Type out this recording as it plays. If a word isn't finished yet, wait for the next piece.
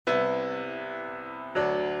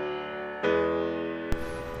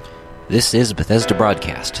This is Bethesda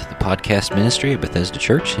Broadcast, the podcast ministry of Bethesda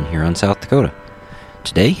Church in Huron, South Dakota.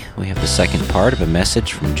 Today, we have the second part of a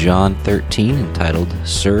message from John 13 entitled,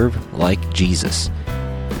 Serve Like Jesus.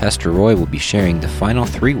 Pastor Roy will be sharing the final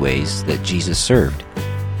 3 ways that Jesus served.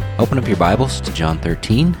 Open up your Bibles to John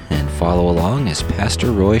 13 and follow along as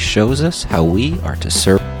Pastor Roy shows us how we are to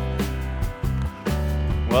serve.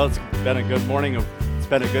 Well, it's been a good morning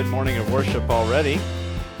of worship already.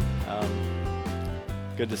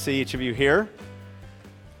 Good to see each of you here.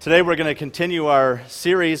 Today we're going to continue our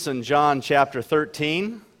series in John chapter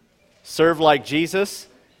 13, Serve Like Jesus.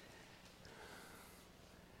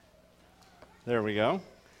 There we go.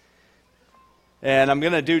 And I'm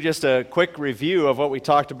going to do just a quick review of what we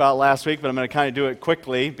talked about last week, but I'm going to kind of do it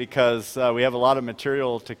quickly because we have a lot of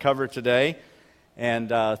material to cover today and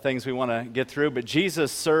things we want to get through. But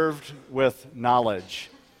Jesus served with knowledge.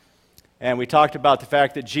 And we talked about the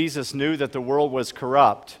fact that Jesus knew that the world was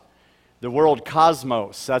corrupt. The word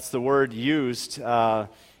cosmos, that's the word used in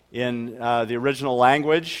the original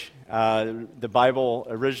language. The Bible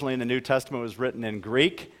originally in the New Testament was written in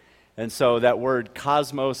Greek. And so that word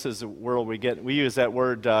cosmos is the word we use that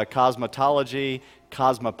word cosmetology,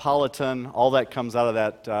 cosmopolitan, all that comes out of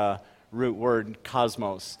that root word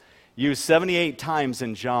cosmos. Used 78 times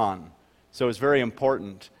in John, so it's very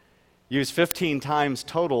important. Used 15 times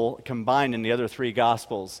total combined in the other 3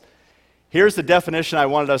 Gospels. Here's the definition I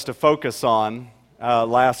wanted us to focus on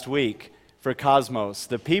last week for cosmos.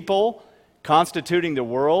 The people constituting the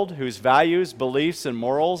world whose values, beliefs, and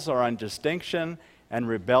morals are on distinction and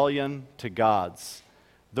rebellion to God's.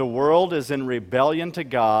 The world is in rebellion to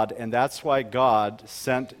God, and that's why God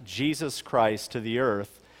sent Jesus Christ to the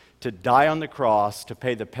earth to die on the cross to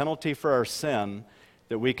pay the penalty for our sin,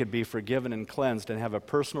 that we could be forgiven and cleansed and have a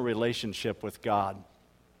personal relationship with God.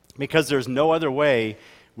 Because there's no other way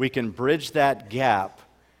we can bridge that gap.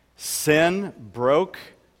 Sin broke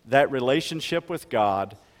that relationship with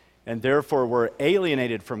God, and therefore we're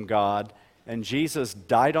alienated from God, and Jesus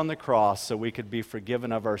died on the cross so we could be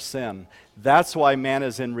forgiven of our sin. That's why man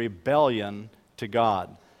is in rebellion to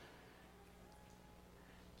God.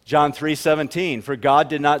 John 3:17, for God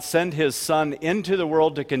did not send his Son into the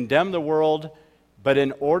world to condemn the world, but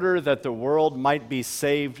in order that the world might be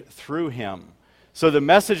saved through him. So the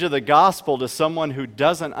message of the gospel to someone who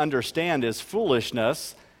doesn't understand is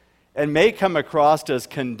foolishness and may come across as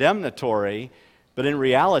condemnatory, but in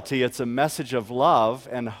reality it's a message of love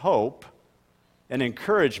and hope and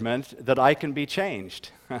encouragement that I can be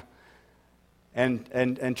changed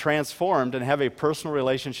and transformed and have a personal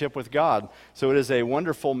relationship with God. So it is a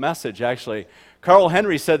wonderful message, actually. Carl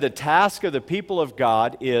Henry said the task of the people of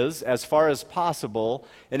God is, as far as possible,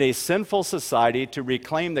 in a sinful society to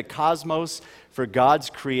reclaim the cosmos for God's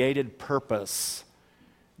created purpose.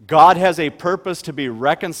 God has a purpose to be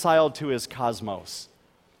reconciled to his cosmos.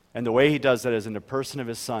 And the way he does that is in the person of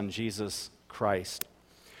his Son, Jesus Christ.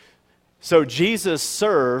 So Jesus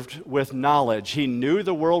served with knowledge. He knew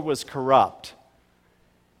the world was corrupt.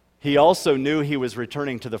 He also knew he was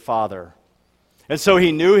returning to the Father. And so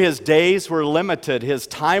he knew his days were limited, his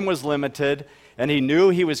time was limited, and he knew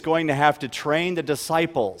he was going to have to train the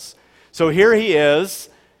disciples. So here he is,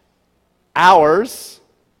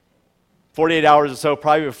 48 hours or so,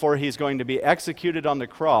 probably before he's going to be executed on the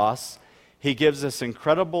cross. He gives this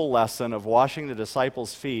incredible lesson of washing the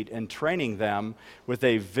disciples' feet and training them with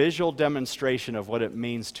a visual demonstration of what it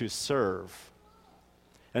means to serve.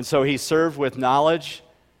 And so he served with knowledge.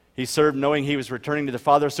 He served knowing he was returning to the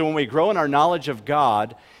Father. So when we grow in our knowledge of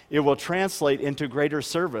God, it will translate into greater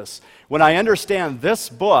service. When I understand this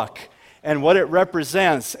book and what it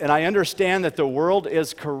represents, and I understand that the world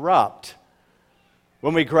is corrupt,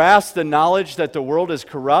 when we grasp the knowledge that the world is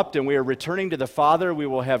corrupt and we are returning to the Father, we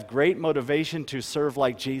will have great motivation to serve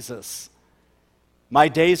like Jesus. My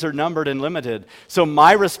days are numbered and limited. So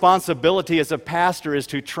my responsibility as a pastor is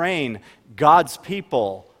to train God's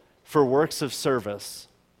people for works of service.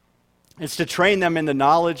 It's to train them in the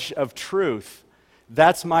knowledge of truth.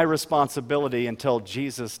 That's my responsibility until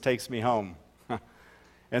Jesus takes me home.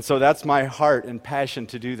 And so that's my heart and passion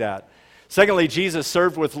to do that. Secondly, Jesus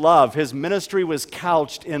served with love. His ministry was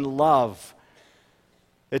couched in love.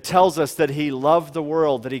 It tells us that he loved the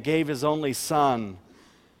world, that he gave his only Son,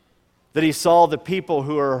 that he saw the people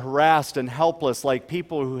who are harassed and helpless like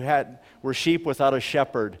people who were sheep without a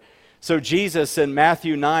shepherd. So Jesus, in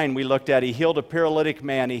Matthew 9, we looked at, he healed a paralytic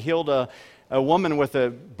man. He healed a woman with a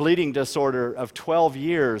bleeding disorder of 12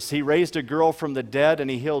 years. He raised a girl from the dead, and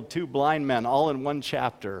he healed 2 blind men, all in one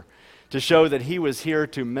chapter, to show that he was here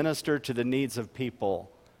to minister to the needs of people.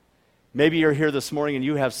 Maybe you're here this morning and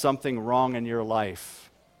you have something wrong in your life.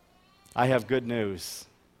 I have good news.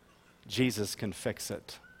 Jesus can fix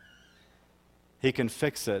it. He can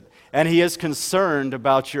fix it. And He is concerned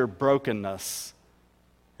about your brokenness,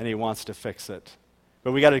 and He wants to fix it.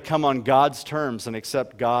 But we got to come on God's terms and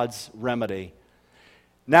accept God's remedy.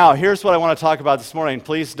 Now, here's what I want to talk about this morning.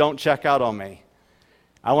 Please don't check out on me.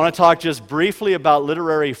 I want to talk just briefly about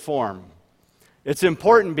literary form. It's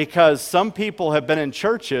important because some people have been in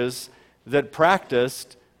churches that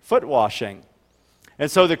practiced foot washing. And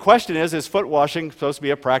so the question is foot washing supposed to be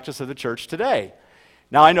a practice of the church today?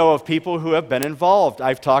 Now, I know of people who have been involved.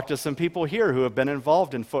 I've talked to some people here who have been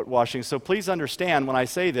involved in foot washing. So please understand when I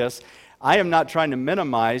say this, I am not trying to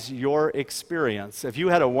minimize your experience. If you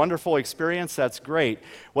had a wonderful experience, that's great.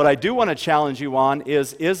 What I do want to challenge you on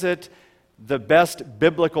is it the best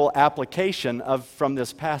biblical application from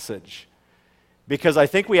this passage? Because I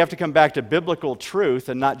think we have to come back to biblical truth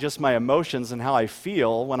and not just my emotions and how I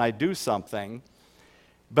feel when I do something.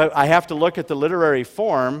 But I have to look at the literary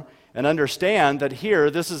form and understand that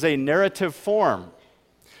here, this is a narrative form.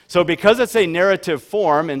 So because it's a narrative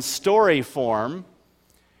form and story form,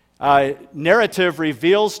 narrative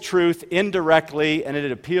reveals truth indirectly and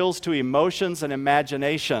it appeals to emotions and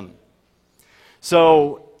imagination.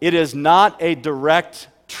 So it is not a direct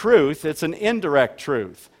truth, it's an indirect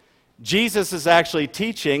truth. Jesus is actually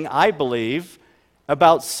teaching, I believe,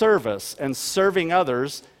 about service and serving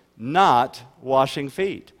others, not washing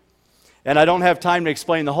feet. And I don't have time to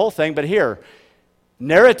explain the whole thing, but here,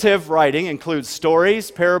 narrative writing includes stories,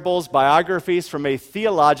 parables, biographies from a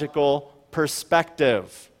theological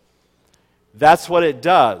perspective. That's what it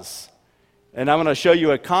does. And I'm going to show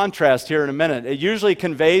you a contrast here in a minute. It usually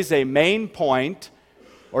conveys a main point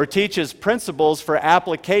or teaches principles for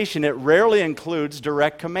application. It rarely includes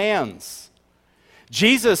direct commands.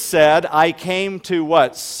 Jesus said, I came to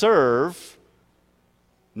what? Serve,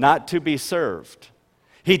 not to be served.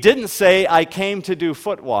 He didn't say, I came to do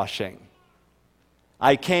foot washing.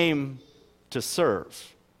 I came to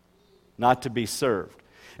serve, not to be served.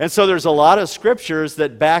 And so there's a lot of scriptures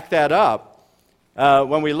that back that up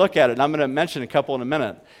when we look at it. And I'm going to mention a couple in a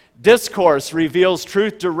minute. Discourse reveals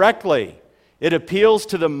truth directly. It appeals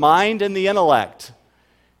to the mind and the intellect.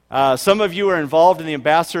 Some of you are involved in the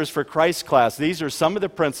Ambassadors for Christ class. These are some of the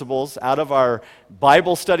principles out of our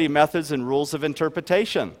Bible study methods and rules of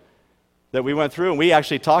interpretation that we went through. And we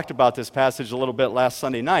actually talked about this passage a little bit last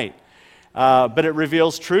Sunday night. But it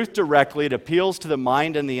reveals truth directly. It appeals to the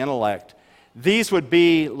mind and the intellect. These would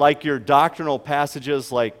be like your doctrinal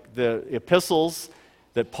passages, like the epistles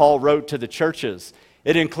that Paul wrote to the churches.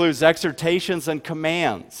 It includes exhortations and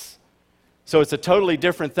commands. So it's a totally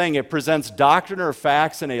different thing. It presents doctrine or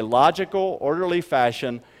facts in a logical, orderly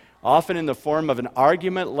fashion, often in the form of an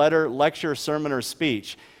argument, letter, lecture, sermon, or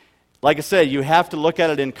speech. Like I said, you have to look at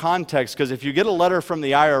it in context, because if you get a letter from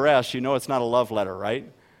the IRS, you know it's not a love letter,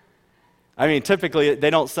 right? I mean, typically, they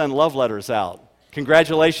don't send love letters out.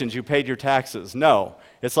 Congratulations, you paid your taxes. No.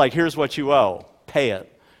 It's like, here's what you owe. Pay it.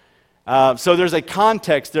 So there's a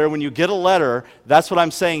context there. When you get a letter, that's what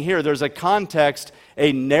I'm saying here. There's a context.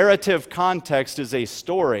 A narrative context is a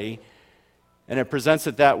story, and it presents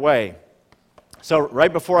it that way. So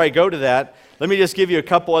right before I go to that, let me just give you a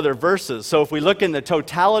couple other verses. So if we look in the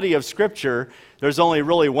totality of Scripture, there's only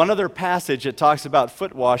really one other passage that talks about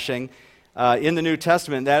foot washing in the New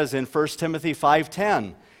Testament, and that is in 1 Timothy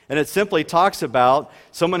 5:10. And it simply talks about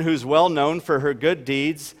someone who's well known for her good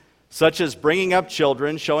deeds, such as bringing up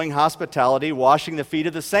children, showing hospitality, washing the feet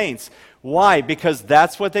of the saints. Why? Because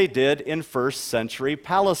that's what they did in first century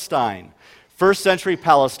Palestine. First century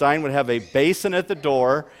Palestine would have a basin at the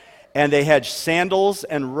door, and they had sandals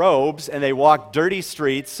and robes, and they walked dirty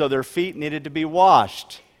streets, so their feet needed to be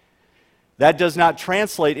washed. That does not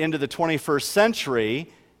translate into the 21st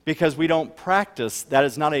century because we don't practice. That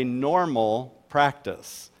is not a normal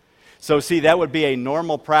practice. So see, that would be a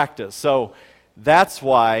normal practice. So that's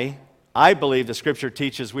why I believe the Scripture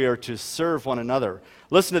teaches we are to serve one another.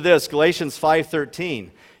 Listen to this, Galatians 5:13.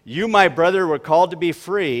 You, my brother, were called to be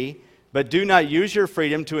free, but do not use your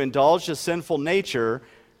freedom to indulge the sinful nature.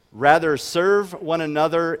 Rather, serve one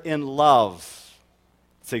another in love.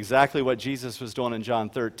 It's exactly what Jesus was doing in John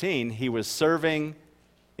 13. He was serving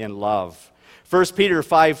in love. 1 Peter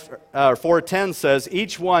 4:10 says,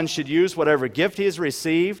 each one should use whatever gift he has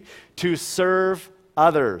received to serve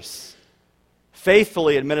others,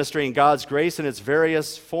 faithfully administering God's grace in its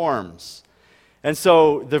various forms. And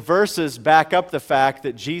so the verses back up the fact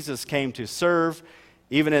that Jesus came to serve,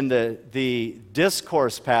 even in the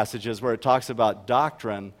discourse passages where it talks about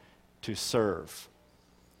doctrine, to serve.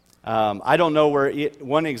 I don't know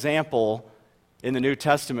one example in the New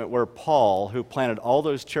Testament where Paul, who planted all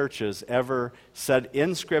those churches, ever said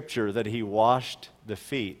in Scripture that he washed the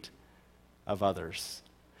feet of others.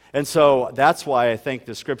 And so that's why I think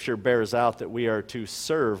the scripture bears out that we are to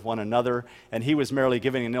serve one another. And he was merely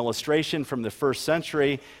giving an illustration from the first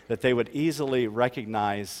century that they would easily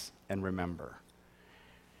recognize and remember.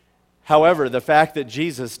 However, the fact that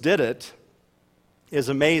Jesus did it is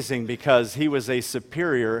amazing because he was a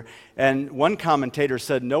superior. And one commentator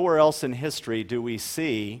said, nowhere else in history do we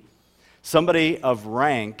see somebody of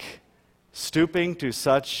rank stooping to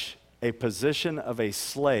such a position of a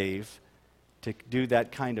slave to do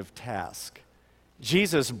that kind of task.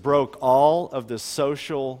 Jesus broke all of the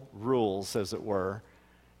social rules, as it were,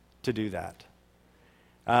 to do that.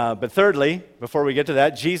 But thirdly, before we get to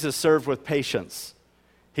that, Jesus served with patience.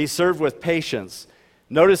 He served with patience.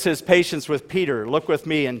 Notice his patience with Peter. Look with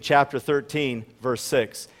me in chapter 13, verse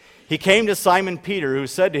 6. He came to Simon Peter, who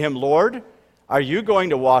said to him, Lord, are you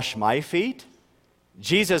going to wash my feet?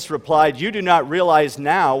 Jesus replied, you do not realize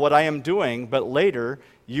now what I am doing, but later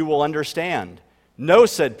you will understand. No,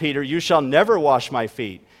 said Peter, you shall never wash my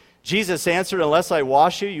feet. Jesus answered, unless I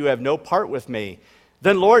wash you, you have no part with me.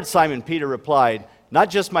 Then Lord, Simon Peter replied, not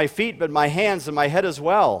just my feet, but my hands and my head as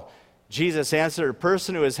well. Jesus answered, a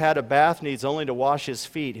person who has had a bath needs only to wash his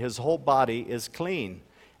feet. His whole body is clean.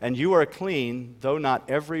 And you are clean, though not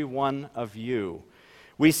every one of you.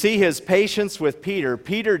 We see his patience with Peter.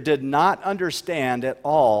 Peter did not understand at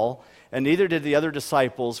all, and neither did the other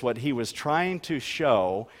disciples, what he was trying to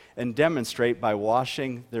show and demonstrate by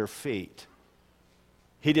washing their feet.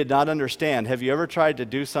 He did not understand. Have you ever tried to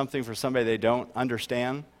do something for somebody they don't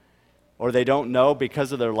understand? Or they don't know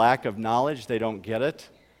because of their lack of knowledge, they don't get it?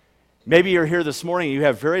 Maybe you're here this morning, you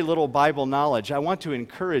have very little Bible knowledge. I want to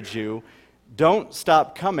encourage you, don't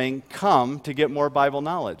stop coming. Come to get more Bible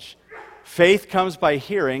knowledge. Faith comes by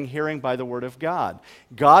hearing, hearing by the Word of God.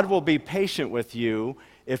 God will be patient with you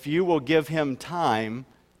if you will give him time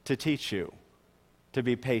to teach you, to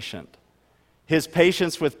be patient. His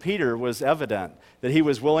patience with Peter was evident, that he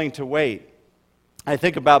was willing to wait. I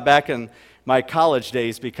think about back in my college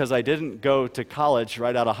days, because I didn't go to college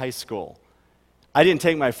right out of high school. I didn't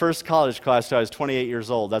take my first college class till I was 28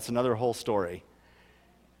 years old. That's another whole story.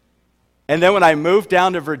 And then when I moved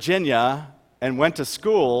down to Virginia and went to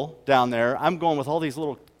school down there, I'm going with all these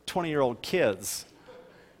little 20-year-old kids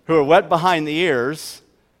who are wet behind the ears,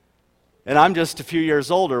 and I'm just a few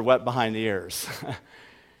years older, wet behind the ears.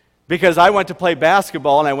 Because I went to play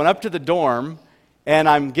basketball, and I went up to the dorm, and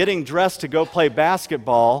I'm getting dressed to go play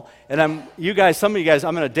basketball, and some of you guys,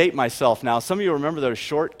 I'm going to date myself now. Some of you remember those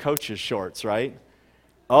short coaches shorts, right?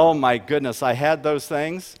 Oh my goodness, I had those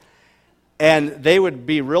things, and they would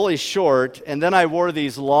be really short, and then I wore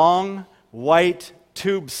these long white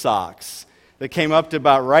tube socks that came up to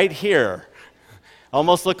about right here.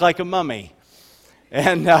 Almost looked like a mummy.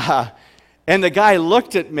 And the guy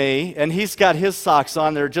looked at me, and he's got his socks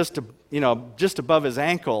on there just above his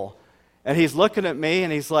ankle. And he's looking at me,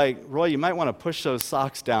 and he's like, Roy, you might want to push those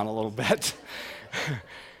socks down a little bit.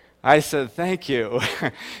 I said, thank you.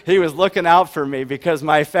 He was looking out for me because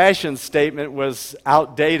my fashion statement was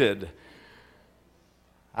outdated.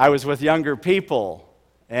 I was with younger people,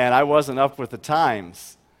 and I wasn't up with the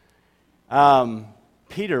times.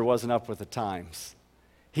 Peter wasn't up with the times.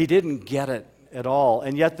 He didn't get it at all.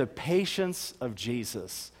 And yet the patience of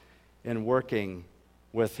Jesus in working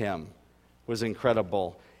with him was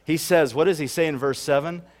incredible. He says, what does he say in verse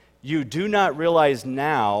 7? You do not realize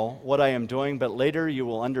now what I am doing, but later you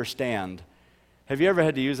will understand. Have you ever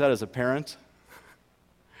had to use that as a parent?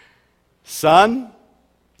 Son,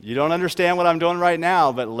 you don't understand what I'm doing right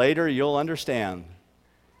now, but later you'll understand.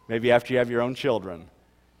 Maybe after you have your own children.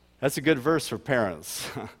 That's a good verse for parents.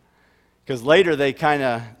 Because later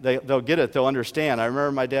they'll get it, they'll understand. I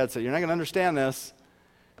remember my dad said, you're not going to understand this.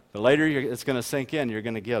 But later it's going to sink in, you're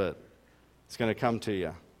going to get it. It's going to come to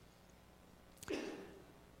you.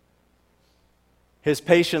 His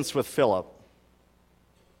patience with Philip.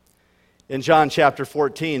 In John chapter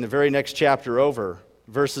 14, the very next chapter over,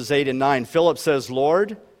 verses 8 and 9, Philip says,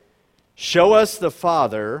 Lord, show us the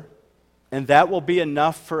Father, and that will be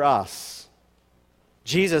enough for us.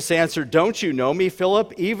 Jesus answered, don't you know me,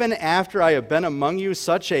 Philip, even after I have been among you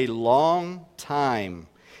such a long time?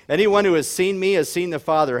 Anyone who has seen me has seen the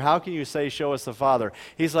Father. How can you say, show us the Father?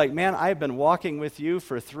 He's like, man, I've been walking with you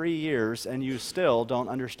for 3 years, and you still don't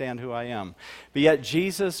understand who I am. But yet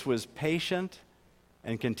Jesus was patient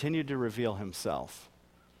and continued to reveal himself.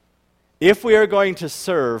 If we are going to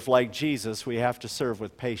serve like Jesus, we have to serve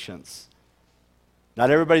with patience.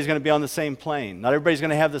 Not everybody's going to be on the same plane. Not everybody's going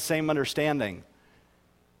to have the same understanding.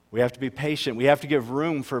 We have to be patient. We have to give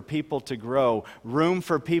room for people to grow, room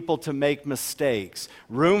for people to make mistakes,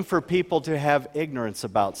 room for people to have ignorance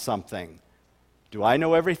about something. Do I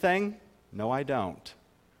know everything? No, I don't.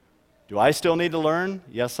 Do I still need to learn?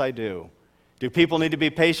 Yes, I do. Do people need to be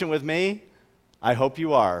patient with me? I hope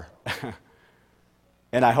you are.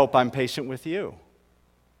 And I hope I'm patient with you.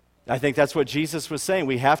 I think that's what Jesus was saying.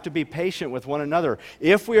 We have to be patient with one another.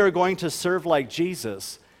 If we are going to serve like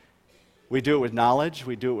Jesus, we do it with knowledge,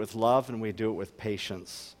 we do it with love, and we do it with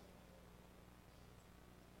patience.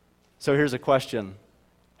 So here's a question.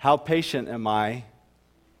 How patient am I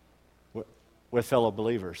with fellow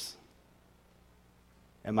believers?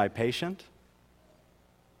 Am I patient?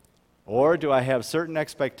 Or do I have certain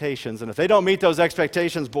expectations, and if they don't meet those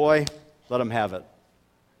expectations, boy, let them have it.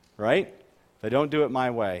 Right? If they don't do it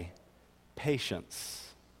my way. Patience.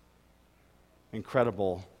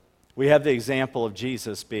 Incredible. We have the example of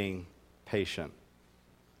Jesus being patient.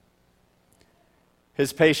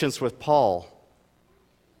 His patience with Paul.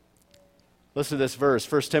 Listen to this verse,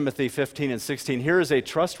 1 Timothy 15 and 16. Here is a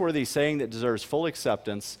trustworthy saying that deserves full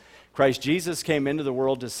acceptance. Christ Jesus came into the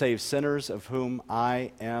world to save sinners, of whom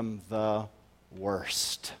I am the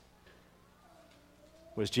worst.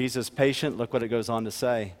 Was Jesus patient? Look what it goes on to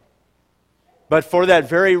say. But for that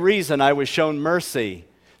very reason I was shown mercy,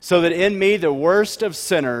 so that in me, the worst of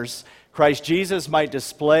sinners, Christ Jesus might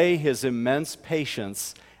display his immense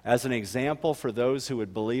patience as an example for those who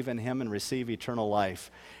would believe in him and receive eternal life.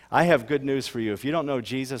 I have good news for you. If you don't know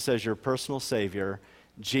Jesus as your personal Savior,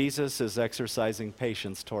 Jesus is exercising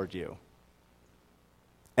patience toward you.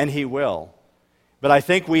 And he will. But I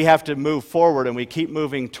think we have to move forward, and we keep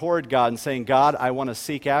moving toward God and saying, God, I want to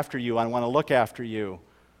seek after you. I want to look after you.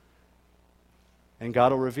 And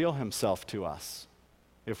God will reveal himself to us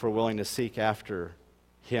if we're willing to seek after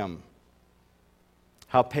him.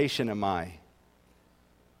 How patient am I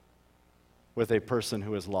with a person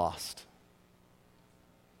who is lost?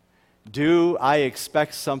 Do I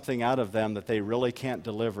expect something out of them that they really can't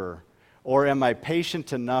deliver? Or am I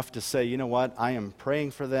patient enough to say, you know what, I am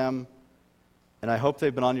praying for them, and I hope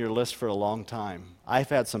they've been on your list for a long time. I've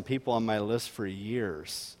had some people on my list for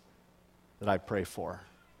years that I pray for,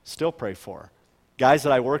 still pray for. Guys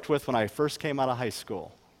that I worked with when I first came out of high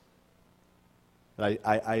school.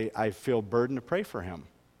 I feel burdened to pray for him.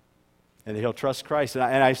 And he'll trust Christ.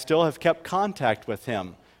 And I still have kept contact with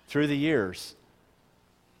him through the years.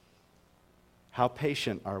 How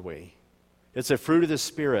patient are we? It's a fruit of the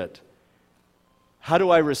Spirit. How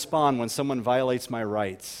do I respond when someone violates my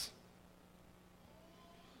rights?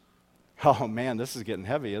 Oh man, this is getting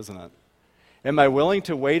heavy, isn't it? Am I willing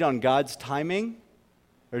to wait on God's timing?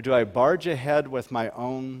 Or do I barge ahead with my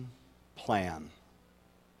own plan?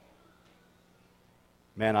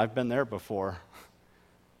 Man, I've been there before.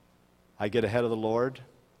 I get ahead of the Lord.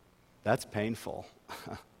 That's painful.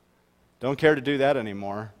 Don't care to do that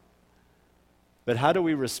anymore. But how do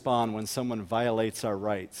we respond when someone violates our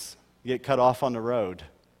rights? You get cut off on the road.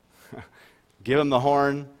 Give them the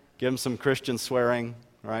horn, give them some Christian swearing,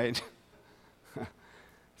 right?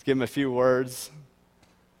 Let's give them a few words.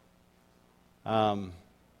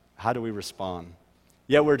 How do we respond?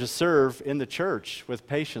 Yet we're to serve in the church with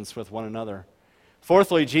patience with one another.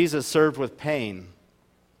 Fourthly, Jesus served with pain.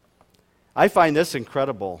 I find this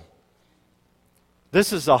incredible.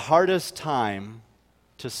 This is the hardest time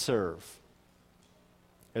to serve,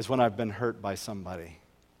 is when I've been hurt by somebody.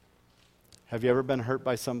 Have you ever been hurt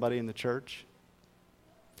by somebody in the church?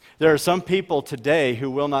 There are some people today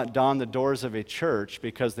who will not don the doors of a church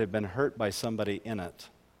because they've been hurt by somebody in it,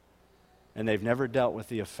 and they've never dealt with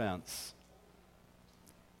the offense.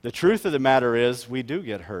 The truth of the matter is, we do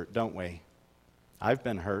get hurt, don't we? I've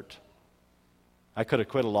been hurt. I could have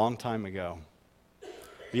quit a long time ago. But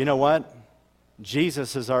you know what?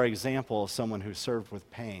 Jesus is our example of someone who served with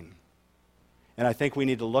pain. And I think we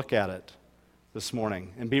need to look at it this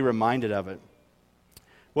morning and be reminded of it.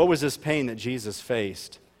 What was this pain that Jesus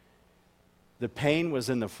faced? The pain was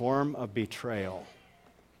in the form of betrayal.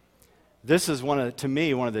 This is to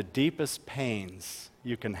me, one of the deepest pains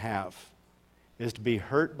you can have, is to be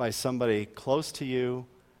hurt by somebody close to you,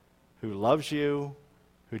 who loves you,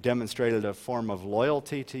 who demonstrated a form of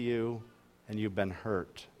loyalty to you, and you've been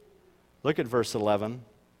hurt. Look at verse 11.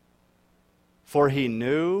 For he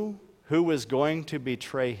knew who was going to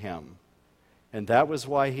betray him, and that was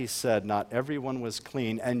why he said not everyone was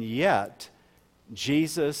clean, and yet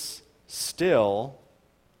Jesus still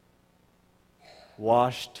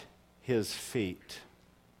washed his feet.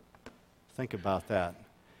 Think about that.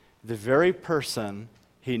 The very person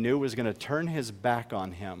he knew was going to turn his back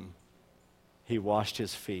on him, he washed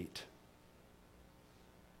his feet.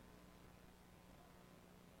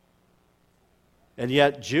 And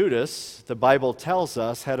yet Judas, the Bible tells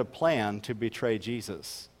us, had a plan to betray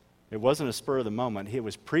Jesus. It wasn't a spur of the moment. It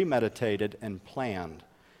was premeditated and planned.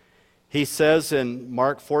 He says in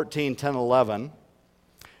Mark 14:10-11,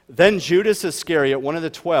 "Then Judas Iscariot, one of the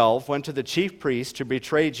 12, went to the chief priests to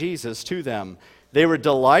betray Jesus to them. They were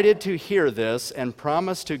delighted to hear this and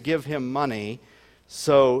promised to give him money,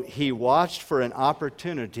 so he watched for an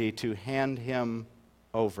opportunity to hand him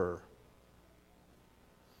over."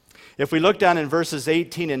 If we look down in verses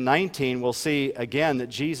 18 and 19, we'll see again that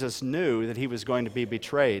Jesus knew that he was going to be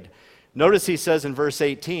betrayed. Notice he says in verse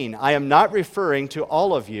 18, "I am not referring to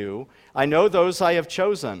all of you. I know those I have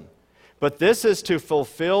chosen. But this is to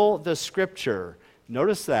fulfill the Scripture."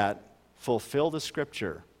 Notice that, fulfill the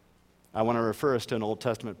Scripture. I want to refer us to an Old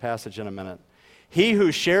Testament passage in a minute. "He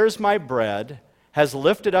who shares my bread has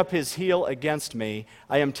lifted up his heel against me.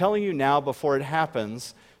 I am telling you now before it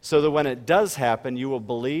happens, so that when it does happen, you will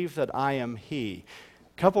believe that I am he."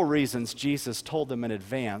 A couple reasons Jesus told them in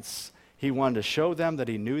advance. He wanted to show them that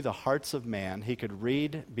he knew the hearts of man. He could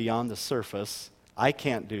read beyond the surface. I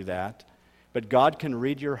can't do that. But God can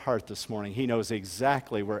read your heart this morning. He knows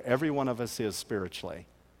exactly where every one of us is spiritually.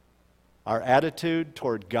 Our attitude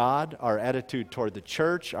toward God, our attitude toward the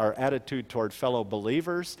church, our attitude toward fellow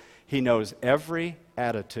believers. He knows every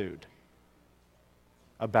attitude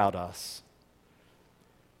about us.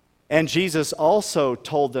 And Jesus also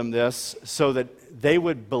told them this so that they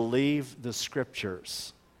would believe the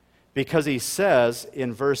Scriptures. Because he says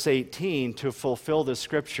in verse 18, to fulfill the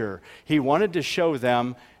Scripture. He wanted to show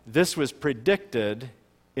them this was predicted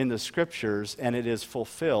in the Scriptures, and it is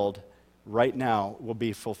fulfilled right now, will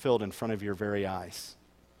be fulfilled in front of your very eyes.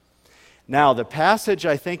 Now, the passage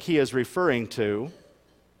I think he is referring to,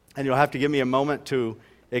 and you'll have to give me a moment to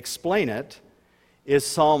explain it, is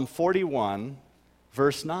Psalm 41,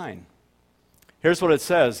 verse 9. Here's what it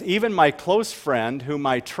says: "Even my close friend whom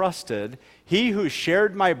I trusted, he who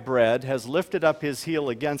shared my bread has lifted up his heel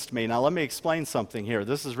against me." Now let me explain something here.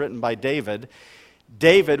 This is written by David.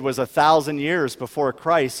 David was 1,000 years before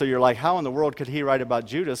Christ, so you're like, how in the world could he write about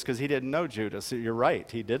Judas? Because he didn't know Judas. You're right,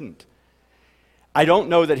 he didn't. I don't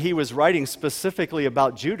know that he was writing specifically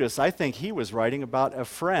about Judas. I think he was writing about a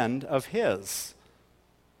friend of his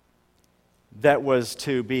that was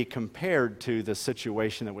to be compared to the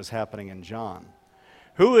situation that was happening in John.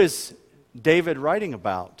 Who is David writing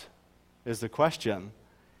about is the question.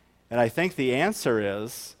 And I think the answer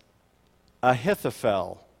is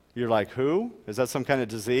Ahithophel. You're like, who? Is that some kind of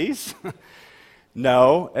disease?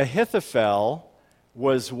 No, Ahithophel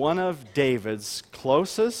was one of David's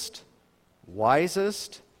closest,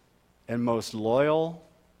 wisest, and most loyal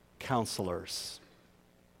counselors.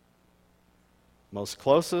 Most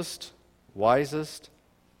closest, wisest,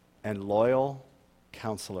 and loyal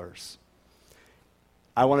counselors.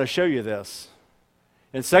 I want to show you this.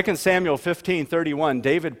 In 2 Samuel 15:31,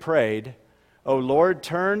 David prayed, "O Lord,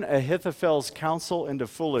 turn Ahithophel's counsel into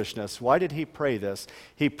foolishness." Why did he pray this?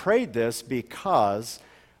 He prayed this because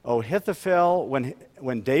Ahithophel,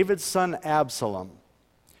 when David's son Absalom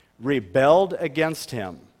rebelled against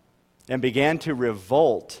him and began to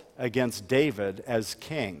revolt against David as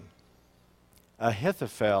king,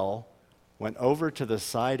 Ahithophel went over to the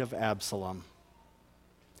side of Absalom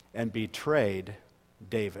and betrayed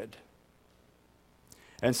David.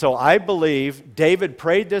 And so I believe David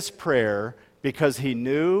prayed this prayer because he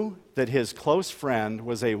knew that his close friend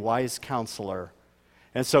was a wise counselor.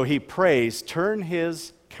 And so he prays, turn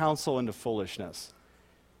his counsel into foolishness.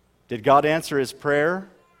 Did God answer his prayer?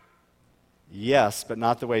 Yes, but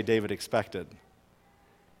not the way David expected.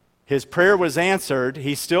 His prayer was answered.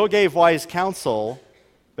 He still gave wise counsel,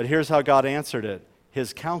 but here's how God answered it.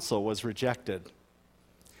 His counsel was rejected.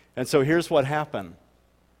 And so here's what happened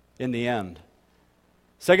in the end.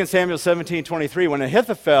 2 Samuel 17:23, when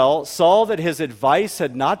Ahithophel saw that his advice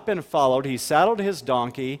had not been followed, he saddled his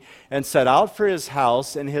donkey and set out for his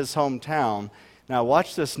house in his hometown. Now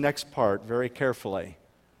watch this next part very carefully.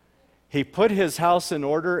 He put his house in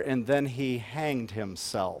order and then he hanged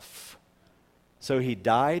himself. So he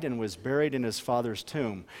died and was buried in his father's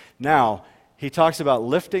tomb. Now, he talks about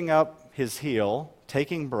lifting up his heel,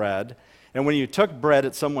 taking bread, and when you took bread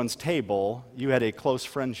at someone's table, you had a close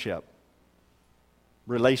friendship.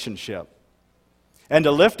 Relationship. And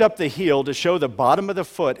to lift up the heel to show the bottom of the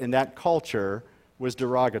foot in that culture was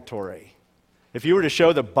derogatory. If you were to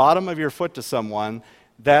show the bottom of your foot to someone,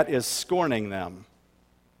 that is scorning them.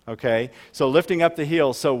 Okay? So lifting up the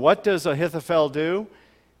heel. So what does Ahithophel do?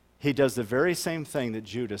 He does the very same thing that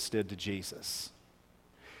Judas did to Jesus.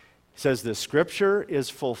 He says, the Scripture is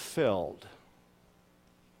fulfilled.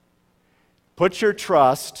 Put your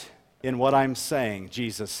trust in what I'm saying,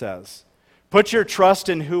 Jesus says. Put your trust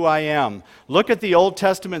in who I am. Look at the Old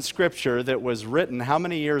Testament Scripture that was written how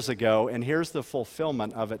many years ago, and here's the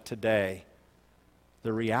fulfillment of it today.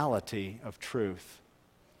 the reality of truth.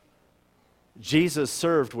 Jesus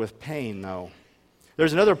served with pain, though.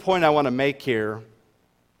 There's another point I want to make here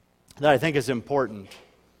that I think is important,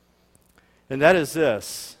 and that is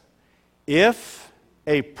this. If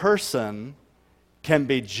a person can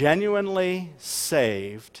be genuinely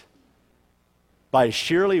saved by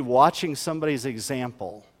sheerly watching somebody's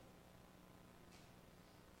example,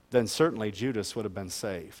 then certainly Judas would have been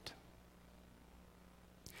saved.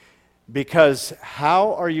 Because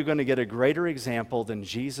how are you going to get a greater example than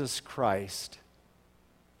Jesus Christ?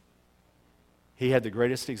 He had the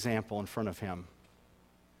greatest example in front of him.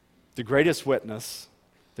 The greatest witness,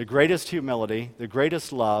 the greatest humility, the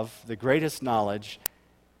greatest love, the greatest knowledge,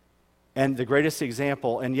 and the greatest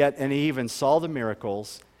example, and he even saw the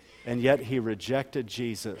miracles, and yet he rejected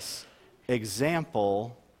Jesus.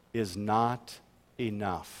 Example is not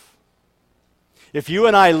enough. If you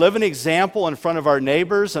and I live an example in front of our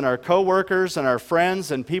neighbors and our coworkers and our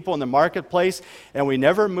friends and people in the marketplace, and we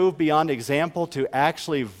never move beyond example to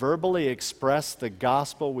actually verbally express the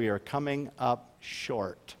gospel, we are coming up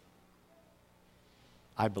short,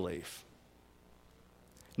 I believe.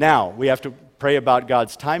 Now, we have to pray about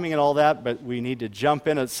God's timing and all that, but we need to jump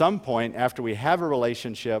in at some point after we have a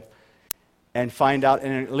relationship and find out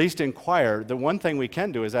and at least inquire. The one thing we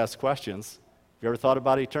can do is ask questions. Have you ever thought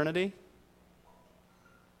about eternity?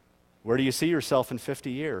 Where do you see yourself in 50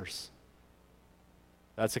 years?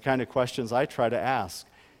 That's the kind of questions I try to ask.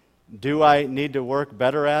 Do I need to work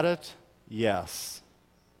better at it? Yes.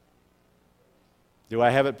 Do I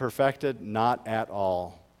have it perfected? Not at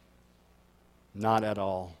all. Not at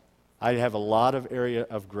all. I have a lot of area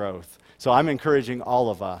of growth. So I'm encouraging all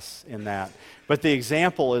of us in that. But the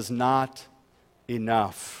example is not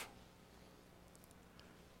enough.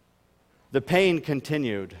 The pain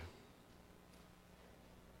continued.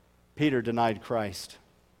 Peter denied Christ.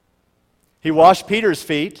 He washed Peter's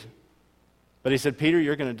feet, but he said, Peter,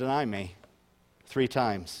 you're going to deny me 3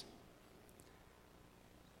 times.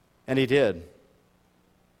 And he did.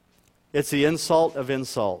 It's the insult of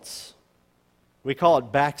insults. We call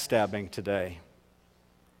it backstabbing today.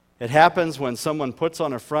 It happens when someone puts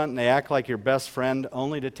on a front and they act like your best friend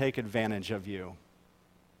only to take advantage of you.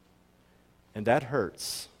 And that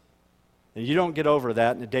hurts. And you don't get over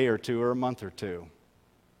that in a day or two or a month or two.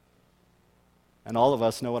 And all of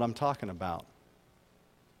us know what I'm talking about.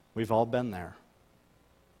 We've all been there,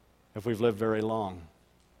 if we've lived very long.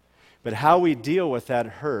 But how we deal with that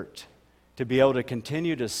hurt, to be able to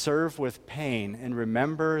continue to serve with pain and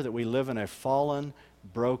remember that we live in a fallen,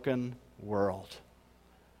 broken world.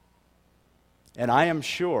 And I am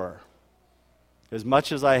sure, as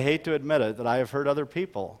much as I hate to admit it, that I have hurt other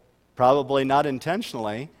people, probably not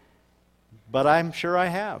intentionally, but I'm sure I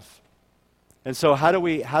have. And so how do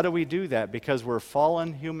we do that? Because we're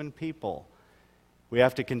fallen human people. We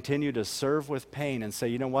have to continue to serve with pain and say,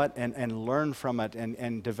 you know what, and learn from it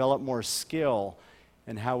and develop more skill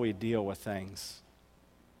in how we deal with things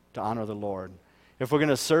to honor the Lord. If we're going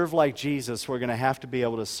to serve like Jesus, we're going to have to be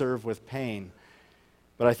able to serve with pain.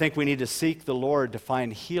 But I think we need to seek the Lord to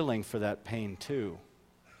find healing for that pain too.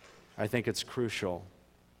 I think it's crucial.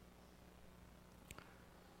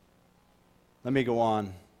 Let me go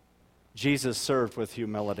on. Jesus served with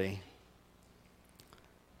humility.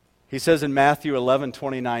 He says in Matthew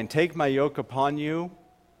 11:29, "Take my yoke upon you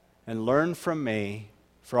and learn from me,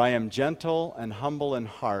 for I am gentle and humble in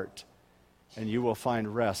heart, and you will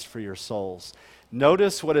find rest for your souls."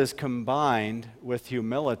 Notice what is combined with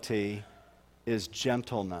humility is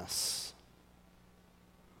gentleness.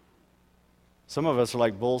 Some of us are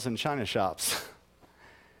like bulls in china shops.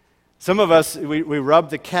 Some of us, we rub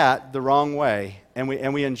the cat the wrong way, and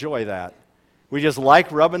we enjoy that. We just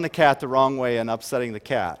like rubbing the cat the wrong way and upsetting the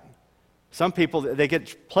cat. Some people, they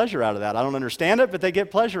get pleasure out of that. I don't understand it, but they get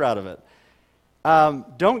pleasure out of it.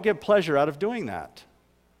 Don't get pleasure out of doing that.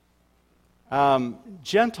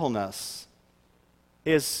 Gentleness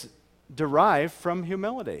is derived from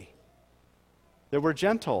humility. That we're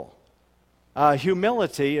gentle.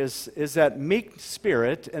 Humility is that meek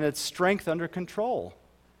spirit and its strength under control.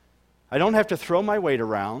 I don't have to throw my weight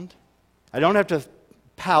around. I don't have to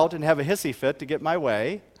pout and have a hissy fit to get my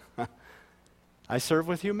way. I serve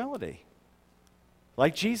with humility.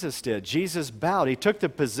 Like Jesus did. Jesus bowed. He took the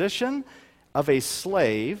position of a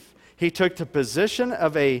slave. He took the position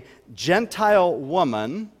of a Gentile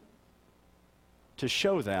woman to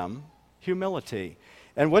show them humility.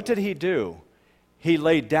 And what did he do? He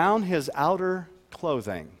laid down his outer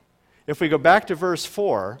clothing. If we go back to verse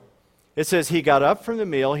 4, it says, he got up from the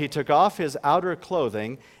meal, he took off his outer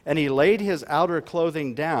clothing, and he laid his outer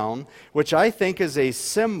clothing down, which I think is a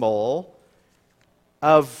symbol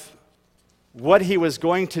of what he was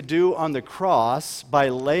going to do on the cross by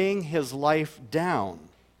laying his life down.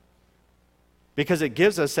 Because it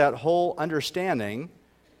gives us that whole understanding.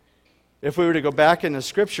 If we were to go back in the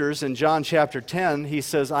scriptures in John chapter 10, he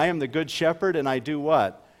says, I am the good shepherd, and I do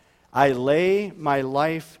what? I lay my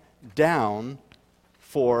life down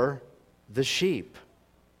for the sheep.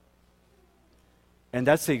 And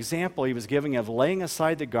that's the example he was giving of laying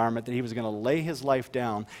aside the garment, that he was going to lay his life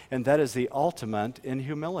down. And that is the ultimate in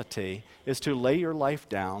humility, is to lay your life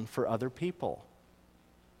down for other people.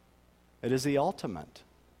 It is the ultimate.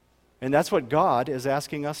 And that's what God is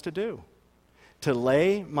asking us to do, to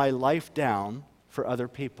lay my life down for other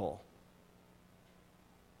people.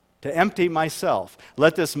 To empty myself.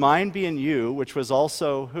 Let this mind be in you, which was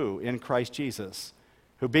also who? In Christ Jesus,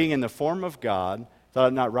 who being in the form of God, thought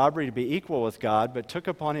it not robbery to be equal with God, but took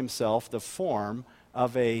upon himself the form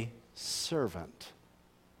of a servant.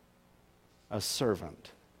 A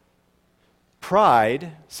servant.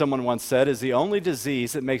 Pride, someone once said, is the only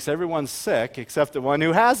disease that makes everyone sick except the one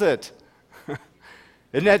who has it.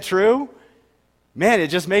 Isn't that true? Man, it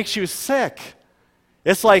just makes you sick.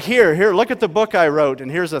 It's like, here, look at the book I wrote, and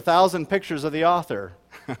here's 1,000 pictures of the author.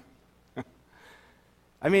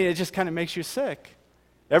 I mean, it just kind of makes you sick.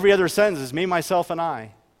 Every other sentence is me, myself, and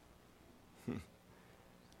I.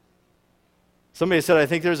 Somebody said, I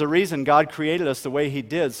think there's a reason God created us the way he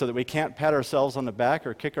did, so that we can't pat ourselves on the back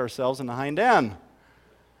or kick ourselves in the hind end.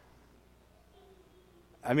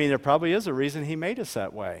 I mean, there probably is a reason he made us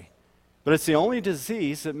that way. But it's the only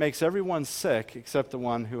disease that makes everyone sick except the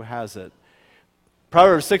one who has it.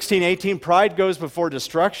 Proverbs 16:18, pride goes before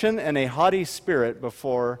destruction, and a haughty spirit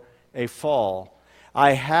before a fall.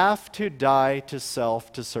 I have to die to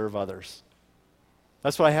self to serve others.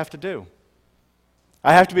 That's what I have to do.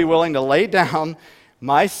 I have to be willing to lay down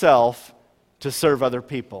myself to serve other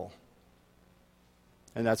people.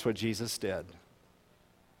 And that's what Jesus did.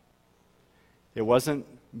 It wasn't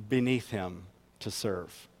beneath him to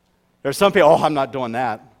serve. There's some people, I'm not doing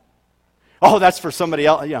that. Oh, that's for somebody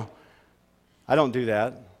else. I don't do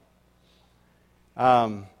that.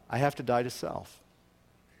 I have to die to self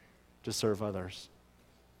to serve others.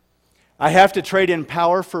 I have to trade in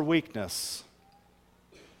power for weakness.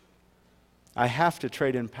 I have to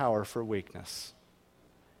trade in power for weakness.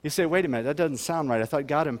 You say, wait a minute, that doesn't sound right. I thought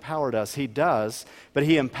God empowered us. He does, but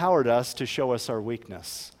he empowered us to show us our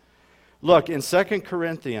weakness. Look, in 2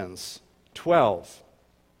 Corinthians 12,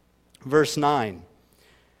 verse 9,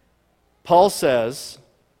 Paul says,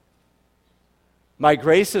 my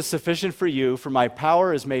grace is sufficient for you, for my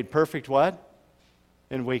power is made perfect what?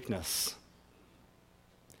 In weakness.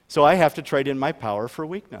 So I have to trade in my power for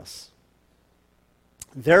weakness.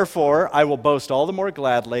 Therefore, I will boast all the more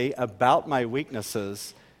gladly about my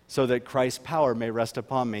weaknesses, so that Christ's power may rest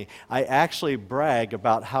upon me. I actually brag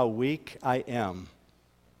about how weak I am,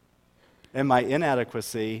 and my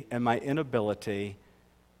inadequacy and my inability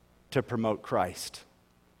to promote Christ.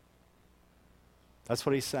 That's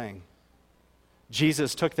what he's saying.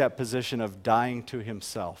 Jesus took that position of dying to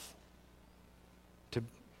himself to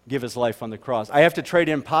give his life on the cross. I have to trade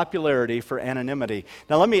in popularity for anonymity.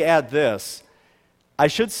 Now let me add this. I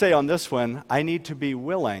should say on this one, I need to be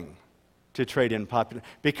willing to trade in popularity.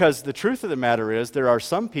 Because the truth of the matter is, there are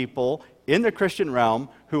some people in the Christian realm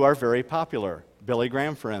who are very popular. Billy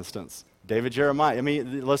Graham, for instance. David Jeremiah. I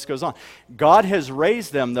mean, the list goes on. God has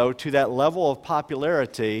raised them, though, to that level of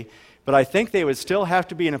popularity, but I think they would still have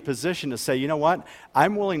to be in a position to say, you know what?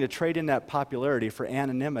 I'm willing to trade in that popularity for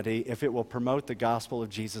anonymity if it will promote the gospel of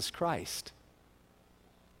Jesus Christ.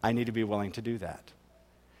 I need to be willing to do that.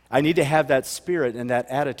 I need to have that spirit and that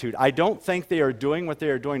attitude. I don't think they are doing what they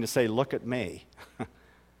are doing to say, look at me.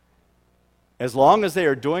 As long as they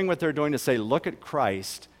are doing what they're doing to say, look at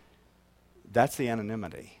Christ, that's the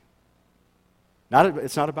anonymity.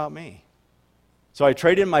 It's not about me. So I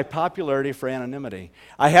trade in my popularity for anonymity.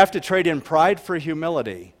 I have to trade in pride for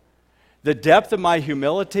humility. The depth of my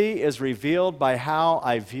humility is revealed by how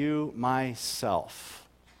I view myself.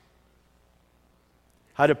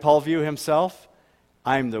 How did Paul view himself?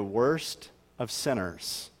 I'm the worst of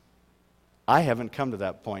sinners. I haven't come to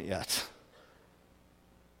that point yet.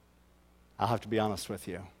 I'll have to be honest with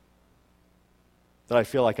you. That I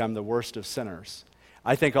feel like I'm the worst of sinners.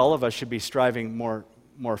 I think all of us should be striving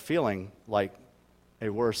more feeling like a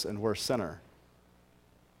worse and worse sinner.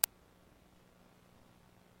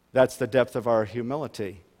 That's the depth of our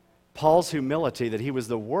humility. Paul's humility, that he was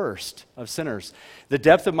the worst of sinners. The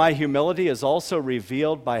depth of my humility is also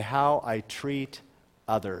revealed by how I treat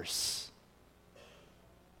others.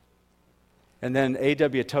 And then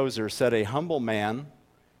A.W. Tozer said, a humble man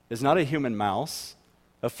is not a human mouse,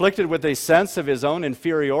 Afflicted with a sense of his own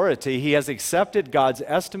inferiority, he has accepted God's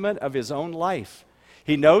estimate of his own life.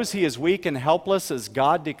 He knows he is weak and helpless as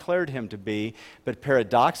God declared him to be, but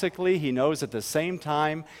paradoxically, he knows at the same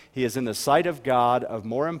time he is in the sight of God of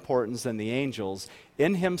more importance than the angels.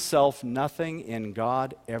 In himself, nothing; in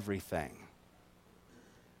God, everything.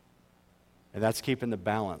 And that's keeping the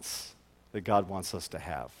balance that God wants us to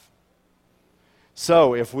have.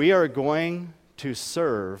 So, if we are going to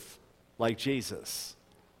serve like Jesus,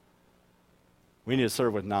 we need to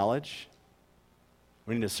serve with knowledge.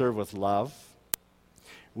 We need to serve with love.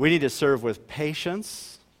 We need to serve with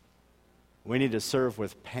patience. We need to serve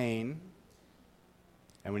with pain.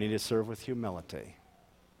 And we need to serve with humility.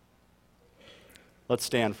 Let's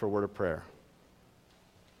stand for a word of prayer.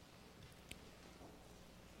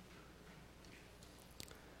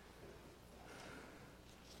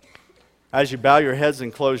 As you bow your heads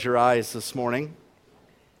and close your eyes this morning,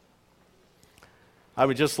 I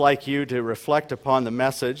would just like you to reflect upon the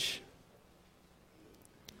message.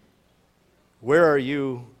 Where are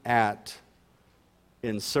you at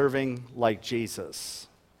in serving like Jesus?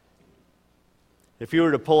 If you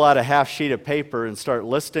were to pull out a half sheet of paper and start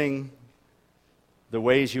listing the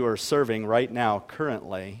ways you are serving right now,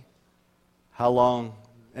 currently, how long,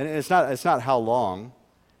 and it's not how long,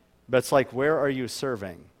 but it's like, where are you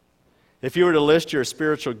serving? If you were to list your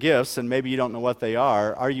spiritual gifts, and maybe you don't know what they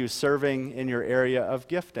are you serving in your area of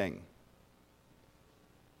gifting?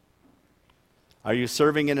 Are you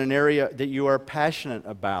serving in an area that you are passionate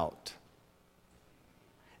about?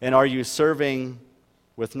 And are you serving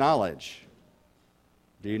with knowledge?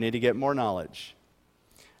 Do you need to get more knowledge?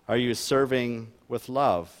 Are you serving with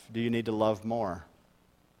love? Do you need to love more?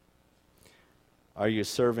 Are you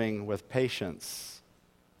serving with patience?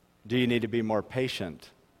 Do you need to be more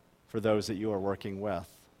patient for those that you are working with?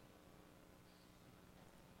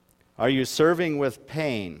 Are you serving with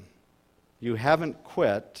pain? You haven't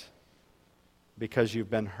quit because you've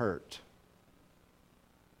been hurt.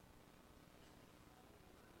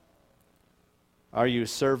 Are you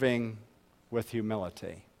serving with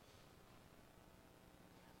humility?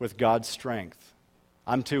 With God's strength?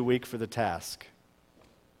 I'm too weak for the task.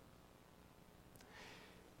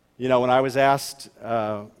 You know, when I was asked,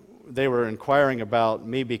 they were inquiring about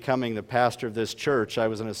me becoming the pastor of this church. I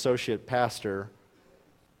was an associate pastor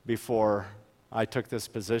before I took this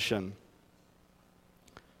position.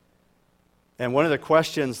 And one of the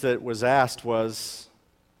questions that was asked was,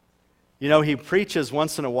 you know, he preaches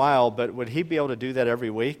once in a while, but would he be able to do that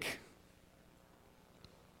every week?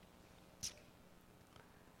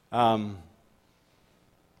 And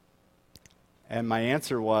my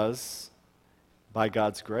answer was, by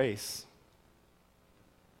God's grace.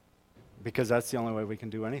 Because that's the only way we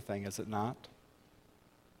can do anything, is it not?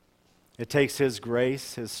 It takes His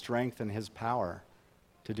grace, His strength, and His power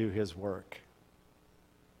to do His work.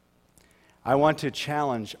 I want to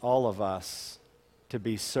challenge all of us to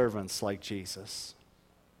be servants like Jesus.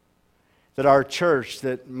 That our church,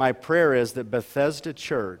 that my prayer is that Bethesda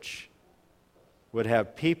Church would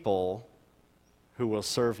have people who will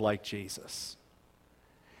serve like Jesus.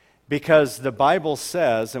 Because the Bible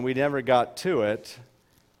says, and we never got to it,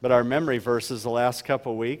 but our memory verses the last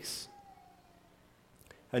couple weeks,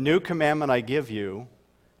 a new commandment I give you,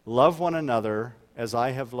 love one another as I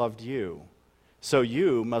have loved you. So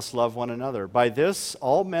you must love one another. By this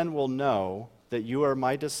all men will know that you are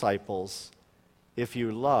my disciples if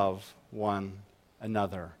you love one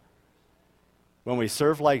another. When we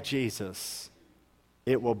serve like Jesus,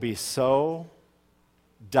 it will be so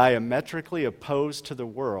diametrically opposed to the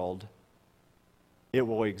world, it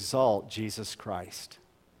will exalt Jesus Christ.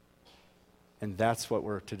 And that's what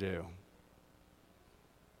we're to do.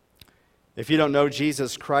 If you don't know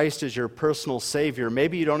Jesus Christ as your personal Savior,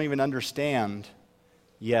 maybe you don't even understand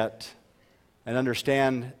yet and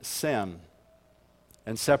understand sin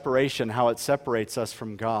and separation, how it separates us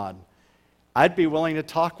from God. I'd be willing to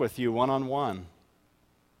talk with you one-on-one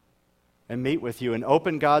and meet with you and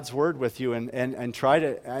open God's Word with you and try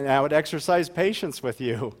to, and I would exercise patience with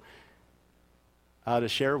you to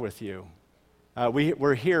share with you.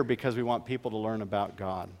 We're here because we want people to learn about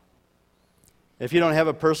God. If you don't have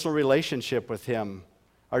a personal relationship with Him,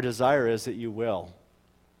 our desire is that you will.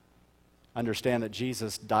 Understand that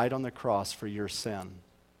Jesus died on the cross for your sin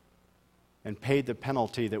and paid the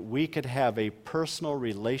penalty that we could have a personal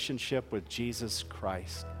relationship with Jesus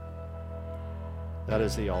Christ. That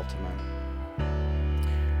is the ultimate.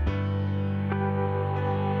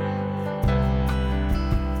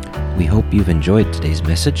 We hope you've enjoyed today's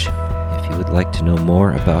message. If you would like to know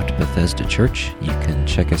more about Bethesda Church, you can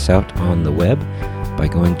check us out on the web by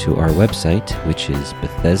going to our website, which is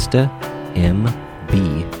BethesdaMB.org.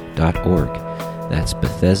 That's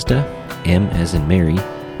Bethesda, M as in Mary,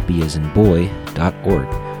 B as in boy.org.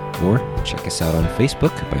 Or check us out on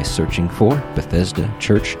Facebook by searching for Bethesda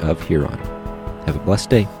Church of Huron. Have a blessed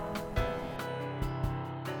day.